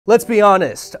Let's be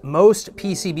honest, most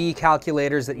PCB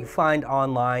calculators that you find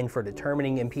online for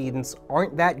determining impedance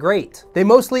aren't that great. They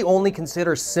mostly only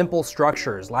consider simple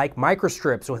structures like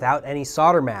microstrips without any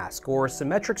solder mask or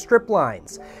symmetric strip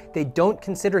lines. They don't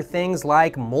consider things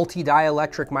like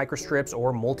multi-dielectric microstrips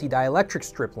or multi-dielectric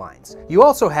strip lines. You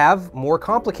also have more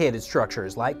complicated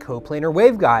structures like coplanar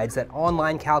waveguides that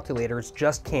online calculators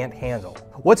just can't handle.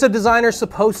 What's a designer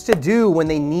supposed to do when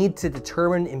they need to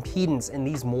determine impedance in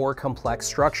these more complex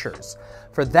structures?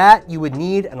 For that, you would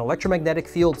need an electromagnetic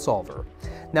field solver.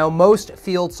 Now, most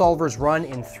field solvers run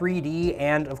in 3D,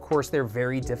 and of course, they're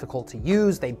very difficult to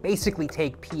use. They basically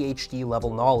take PhD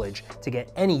level knowledge to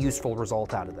get any useful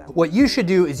result out of them. What you should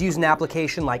do is use an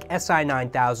application like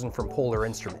SI9000 from Polar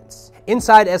Instruments.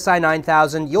 Inside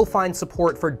SI9000, you'll find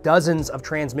support for dozens of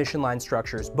transmission line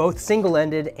structures, both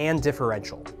single-ended and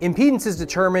differential. Impedance is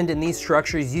determined in these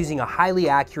structures using a highly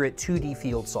accurate 2D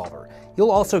field solver.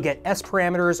 You'll also get S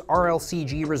parameters,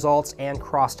 RLCG results, and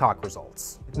crosstalk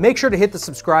results. Make sure to hit the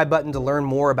subscribe button to learn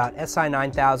more about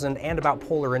SI9000 and about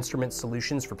Polar Instruments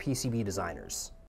solutions for PCB designers.